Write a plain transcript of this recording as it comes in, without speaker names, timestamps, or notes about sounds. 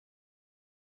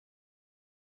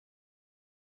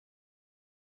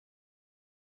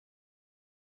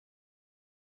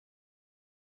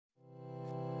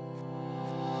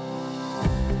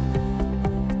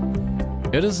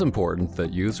It is important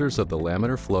that users of the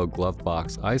Laminar Flow Glove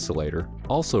Box Isolator,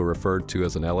 also referred to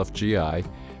as an LFGI,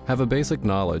 have a basic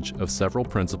knowledge of several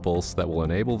principles that will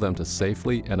enable them to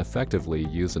safely and effectively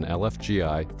use an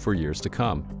LFGI for years to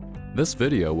come. This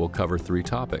video will cover 3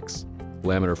 topics: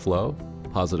 laminar flow,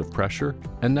 positive pressure,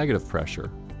 and negative pressure.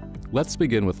 Let's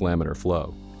begin with laminar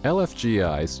flow.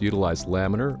 LFGIs utilize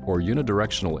laminar or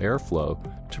unidirectional airflow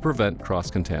to prevent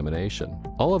cross-contamination.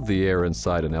 All of the air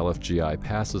inside an LFGI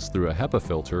passes through a HEPA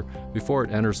filter before it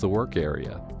enters the work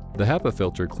area. The HEPA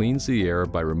filter cleans the air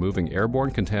by removing airborne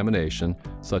contamination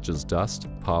such as dust,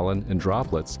 pollen, and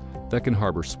droplets that can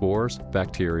harbor spores,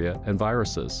 bacteria, and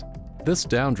viruses. This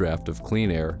downdraft of clean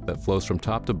air that flows from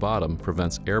top to bottom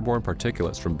prevents airborne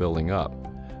particulates from building up,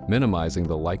 minimizing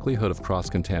the likelihood of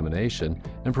cross-contamination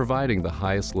and providing the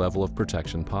highest level of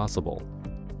protection possible.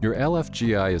 Your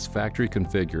LFGI is factory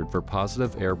configured for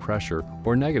positive air pressure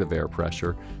or negative air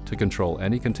pressure to control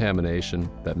any contamination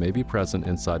that may be present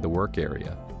inside the work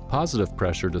area. Positive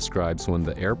pressure describes when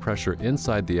the air pressure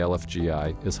inside the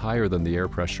LFGI is higher than the air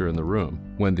pressure in the room.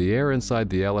 When the air inside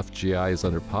the LFGI is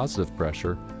under positive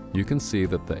pressure, you can see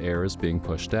that the air is being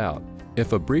pushed out.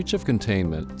 If a breach of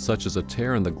containment, such as a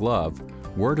tear in the glove,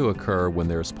 were to occur when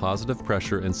there is positive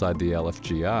pressure inside the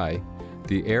LFGI,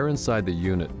 the air inside the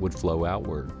unit would flow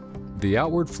outward. The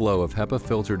outward flow of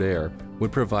HEPA-filtered air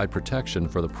would provide protection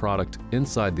for the product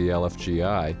inside the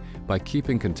LFGI by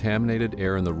keeping contaminated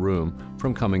air in the room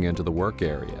from coming into the work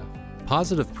area.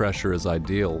 Positive pressure is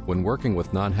ideal when working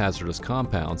with non-hazardous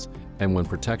compounds and when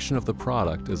protection of the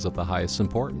product is of the highest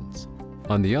importance.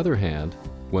 On the other hand,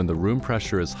 when the room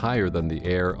pressure is higher than the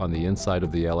air on the inside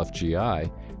of the LFGI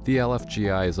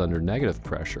is under negative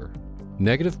pressure.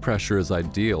 Negative pressure is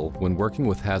ideal when working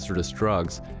with hazardous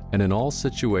drugs and in all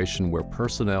situations where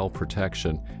personnel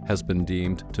protection has been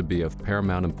deemed to be of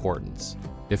paramount importance.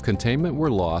 If containment were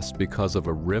lost because of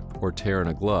a rip or tear in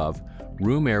a glove,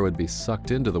 room air would be sucked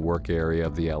into the work area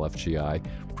of the LFGI,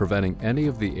 preventing any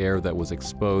of the air that was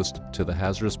exposed to the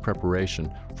hazardous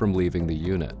preparation from leaving the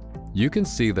unit. You can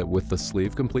see that with the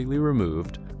sleeve completely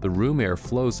removed, the room air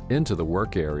flows into the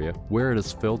work area where it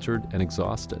is filtered and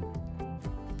exhausted.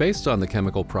 Based on the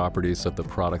chemical properties of the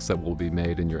products that will be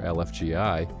made in your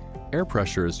LFGI, air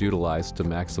pressure is utilized to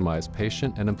maximize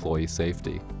patient and employee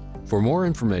safety. For more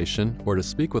information or to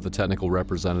speak with a technical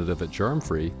representative at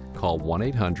Germfree, call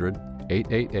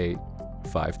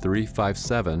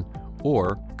 1-800-888-5357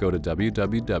 or go to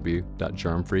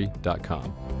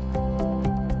www.germfree.com.